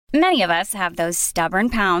Many of us have those stubborn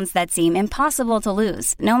pounds that seem impossible to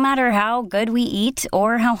lose, no matter how good we eat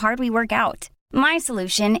or how hard we work out. My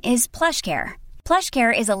solution is PlushCare.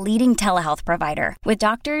 PlushCare is a leading telehealth provider with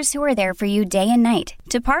doctors who are there for you day and night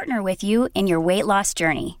to partner with you in your weight loss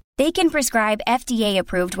journey. They can prescribe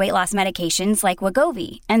FDA-approved weight loss medications like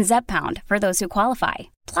Wegovy and Zepbound for those who qualify.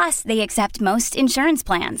 Plus, they accept most insurance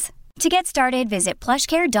plans. To get started, visit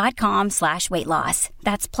plushcare.com/weightloss.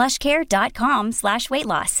 That's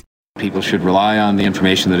plushcare.com/weightloss. People should rely on the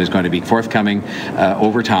information that is going to be forthcoming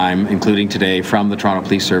over time, including today, from the Toronto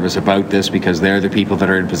Police Service about this, because they're the people that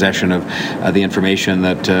are in possession of the information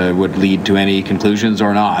that would lead to any conclusions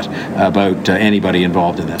or not about anybody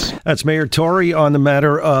involved in this. That's Mayor Tory on the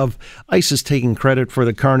matter of ISIS taking credit for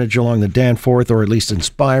the carnage along the Danforth, or at least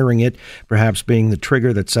inspiring it, perhaps being the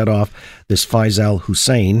trigger that set off this Faisal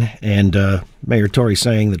Hussein. And Mayor Tory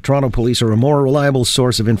saying that Toronto police are a more reliable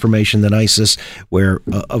source of information than ISIS, where,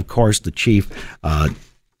 of course, the chief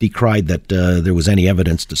decried that there was any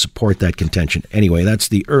evidence to support that contention. Anyway, that's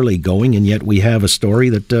the early going, and yet we have a story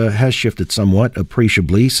that has shifted somewhat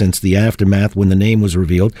appreciably since the aftermath when the name was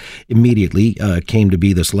revealed. Immediately came to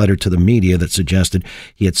be this letter to the media that suggested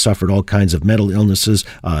he had suffered all kinds of mental illnesses,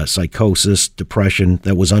 psychosis, depression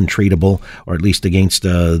that was untreatable, or at least against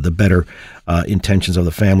the better intentions of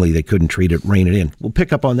the family. They couldn't treat it, rein it in. We'll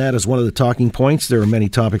pick up on that as one of the talking points. There are many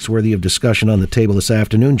topics worthy of discussion on the table this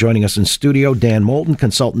afternoon. Joining us in studio, Dan Moulton,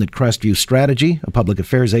 consultant at Crestview Strategy, a public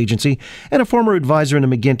affairs agency, and a former advisor in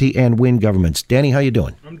the McGuinty and Wynne governments. Danny, how you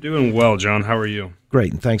doing? I'm doing well, John. How are you?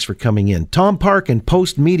 Great, and thanks for coming in. Tom Parkin,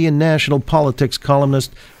 Postmedia national politics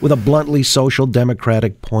columnist with a bluntly social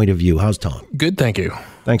democratic point of view. How's Tom? Good, thank you.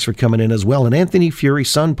 Thanks for coming in as well. And Anthony Furey,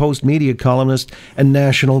 Sun Postmedia columnist and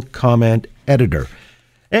national comment editor.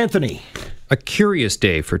 Anthony. A curious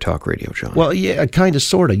day for talk radio, John. Well, yeah, kind of,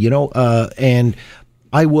 sort of, and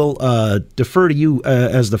I will defer to you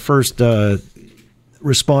as the first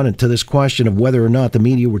respondent to this question of whether or not the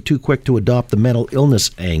media were too quick to adopt the mental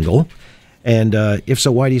illness angle. And if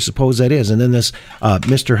so, why do you suppose that is? And then this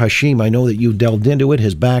Mr. Hashim, I know that you delved into it,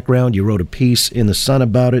 his background. You wrote a piece in The Sun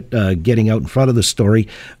about it, getting out in front of the story.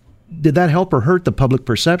 Did that help or hurt the public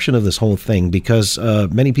perception of this whole thing? Because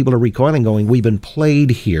many people are recoiling, going, we've been played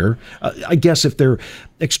here. I guess if they're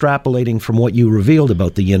extrapolating from what you revealed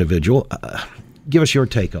about the individual, give us your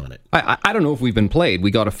take on it. I don't know if we've been played.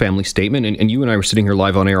 We got a family statement, and you and I were sitting here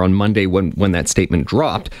live on air on Monday when that statement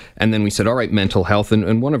dropped, and then we said, all right, mental health,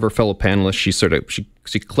 and one of our fellow panelists,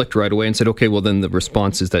 she clicked right away and said, okay, well then the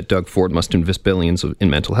response is that Doug Ford must invest billions in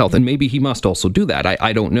mental health, and maybe he must also do that.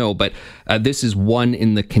 I don't know, but this is one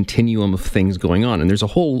in the continuum of things going on, and there's a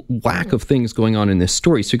whole whack of things going on in this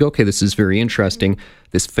story. So you go, okay, this is very interesting,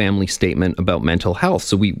 this family statement about mental health.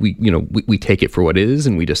 So we take it for what it is,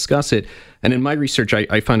 and we discuss it. And in my research,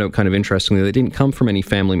 I found out kind of interestingly that it didn't come from any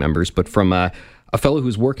family members, but from a fellow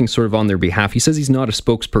who's working sort of on their behalf. He says he's not a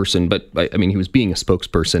spokesperson, but I mean, he was being a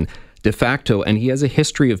spokesperson de facto, and he has a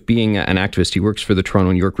history of being an activist. He works for the Toronto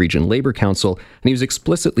and York Region Labour Council, and he was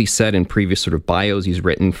explicitly said in previous sort of bios he's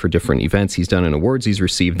written for different events he's done and awards he's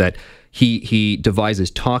received that he devises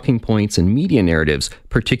talking points and media narratives,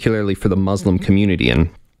 particularly for the Muslim community and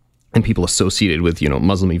people associated with,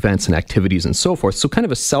 Muslim events and activities and so forth. So kind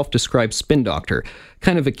of a self-described spin doctor,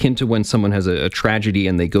 kind of akin to when someone has a tragedy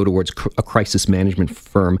and they go towards a crisis management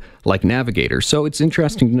firm like Navigator. So it's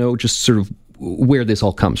interesting to know just sort of where this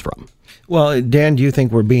all comes from. Well, Dan, do you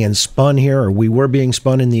think we're being spun here, or we were being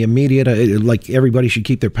spun in the immediate, like everybody should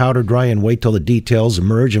keep their powder dry and wait till the details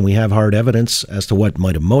emerge and we have hard evidence as to what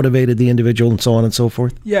might have motivated the individual and so on and so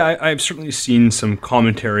forth? Yeah, I've certainly seen some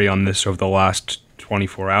commentary on this over the last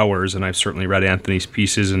 24 hours, and I've certainly read Anthony's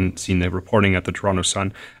pieces and seen the reporting at the Toronto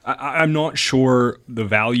Sun. I'm not sure the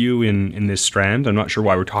value in this strand. I'm not sure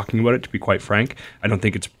why we're talking about it, to be quite frank. I don't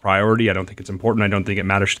think it's a priority. I don't think it's important. I don't think it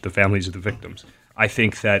matters to the families of the victims. I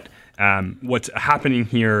think that what's happening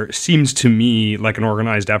here seems to me like an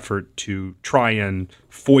organized effort to try and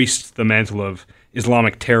foist the mantle of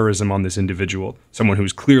Islamic terrorism on this individual, someone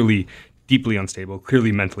who's clearly deeply unstable,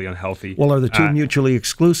 clearly mentally unhealthy. Well, are the two mutually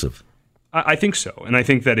exclusive? I think so, and I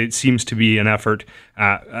think that it seems to be an effort,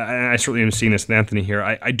 and I certainly am seeing this with Anthony here.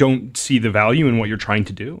 I don't see the value in what you're trying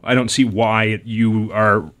to do. I don't see why you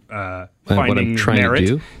are finding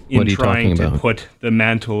merit in trying to put the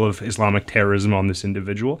mantle of Islamic terrorism on this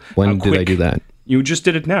individual. When did I do that? You just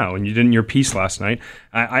did it now, and you did in your piece last night.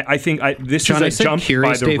 I think this John, is a jump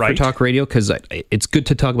by the right. For talk radio, because it's good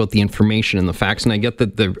to talk about the information and the facts, and I get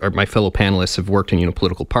that my fellow panelists have worked in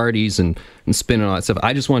political parties and spin and all that stuff.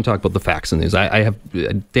 I just want to talk about the facts and news.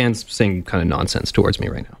 Dan's saying kind of nonsense towards me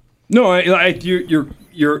right now. No,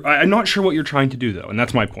 I'm not sure what you're trying to do, though, and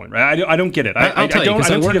that's my point, right? I don't get it. I'll tell you, because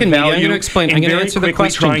I work in media. I'm going to explain. I'm going to answer the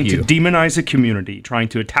question trying to demonize a community, trying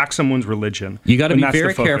to attack someone's religion. You got to be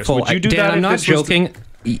very careful. Would you do Dan, I'm not joking.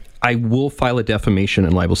 I will file a defamation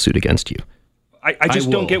and libel suit against you. I just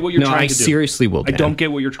don't get what you're trying to do. No, I seriously will, Dan. I don't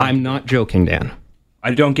get what you're trying to do. I'm not joking, Dan.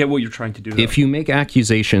 I don't get what you're trying to do, though. If you make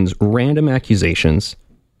accusations, random accusations,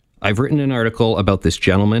 I've written an article about this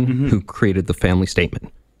gentleman who created the family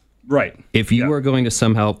statement. Right. If you are going to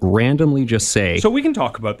somehow randomly just say... So we can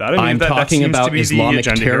talk about that. I'm talking about Islamic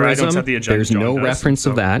terrorism. There's no reference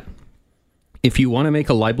of that. If you want to make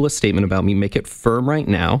a libelous statement about me, make it firm right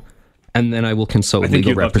now, and then I will consult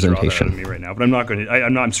legal representation. I think you'd love to draw that on me right now, but I'm not going to.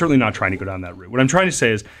 I'm certainly not trying to go down that route. What I'm trying to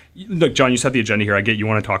say is, look, John, you set the agenda here. I get you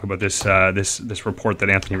want to talk about this this report that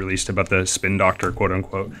Anthony released about the spin doctor, quote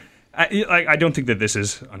unquote. I don't think that this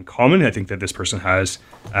is uncommon. I think that this person has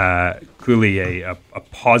clearly a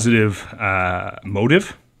positive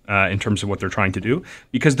motive in terms of what they're trying to do,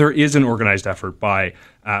 because there is an organized effort by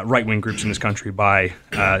right-wing groups in this country, by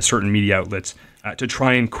certain media outlets, to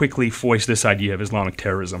try and quickly foist this idea of Islamic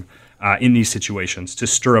terrorism in these situations, to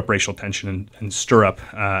stir up racial tension and stir up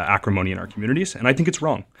acrimony in our communities. And I think it's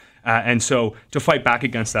wrong. And so to fight back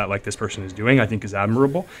against that, like this person is doing, I think is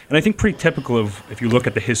admirable, and I think pretty typical of, if you look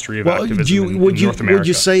at the history of activism in North America. Would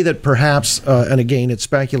you say that perhaps, and again, it's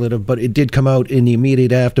speculative, but it did come out in the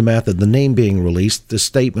immediate aftermath of the name being released, the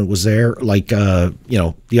statement was there, like,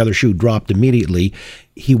 the other shoe dropped immediately.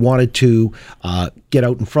 He wanted to get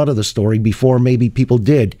out in front of the story before maybe people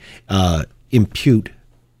did impute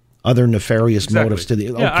other nefarious motives to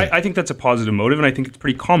the... Okay. Yeah, I think that's a positive motive, and I think it's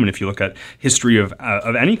pretty common if you look at history of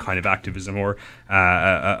any kind of activism or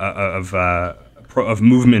of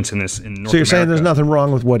movements in North America. So you're saying there's nothing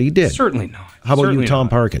wrong with what he did? Certainly not. How about you, Tom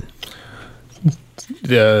Parkin?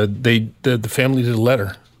 The family did a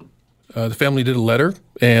letter. The family did a letter,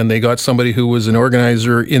 and they got somebody who was an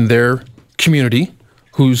organizer in their community,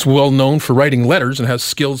 who's well known for writing letters and has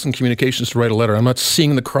skills in communications to write a letter. I'm not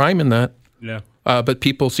seeing the crime in that. Yeah. But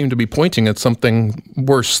people seem to be pointing at something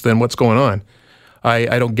worse than what's going on.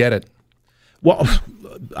 I don't get it. Well,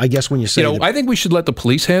 I guess when you say... I think we should let the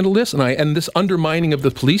police handle this, and this undermining of the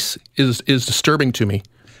police is disturbing to me.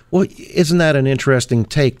 Well, isn't that an interesting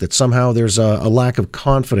take, that somehow there's a lack of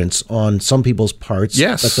confidence on some people's parts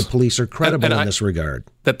that the police are credible in this regard?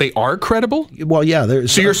 That they are credible? Well, yeah.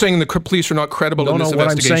 So you're saying the police are not credible in this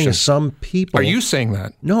investigation? What I'm saying is some people... Are you saying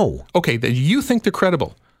that? No. Okay, that you think they're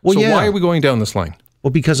credible. Well, so why are we going down this line? Well,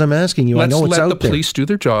 because I'm asking you. I know it's out there. Let's let the police do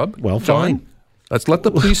their job. Well, fine. John. Let's let the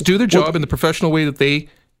police do their job in the professional way that they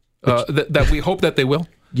that we hope that they will.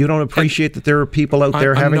 You don't appreciate that there are people out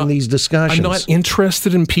there having these discussions. I'm not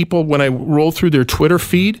interested in people, when I roll through their Twitter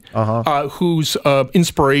feed, whose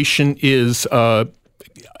inspiration is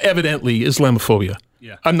evidently Islamophobia.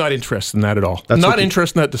 Yeah. I'm not interested in that at all. I'm not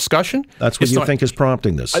interested in that discussion. That's what you think is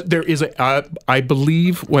prompting this. There is I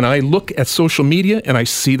believe when I look at social media and I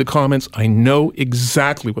see the comments, I know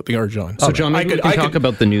exactly what they are, John. So, John, maybe we can talk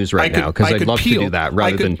about the news right now, because I'd love to do that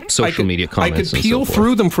rather than social media comments. I could peel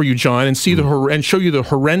through them for you, John, and see and show you the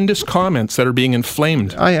horrendous comments that are being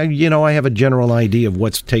inflamed. I have a general idea of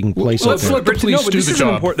what's taking place. Let's let the police do the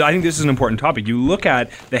job. I think this is an important topic. You look at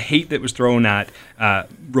the hate that was thrown at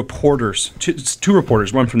reporters, two reporters,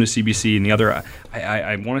 one from the CBC and the other,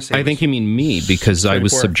 I want to say... I think you mean me, because I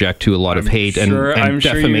was subject to a lot of hate and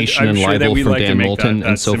defamation and libel from Dan Moulton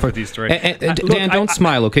and so forth. Dan, don't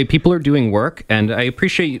smile, okay? People are doing work, and I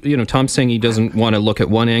appreciate, Tom saying he doesn't want to look at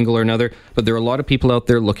one angle or another, but there are a lot of people out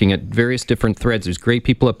there looking at various different threads. There's great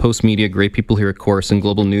people at Postmedia, great people here at Chorus and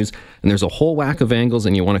Global News, and there's a whole whack of angles,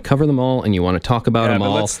 and you want to cover them all, and you want to talk about them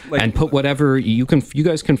all, and put whatever you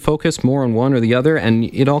guys can focus more on one or the other, and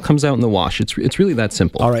it all comes out in the wash. It's really that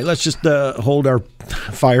simple. All right, let's just hold our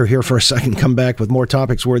fire here for a second, come back with more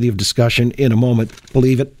topics worthy of discussion in a moment.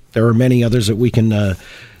 Believe it, there are many others that we can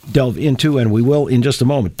delve into, and we will in just a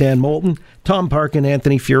moment. Dan Moulton, Tom Parkin,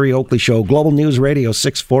 Anthony Furey, Oakley Show, Global News Radio,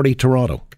 640 Toronto.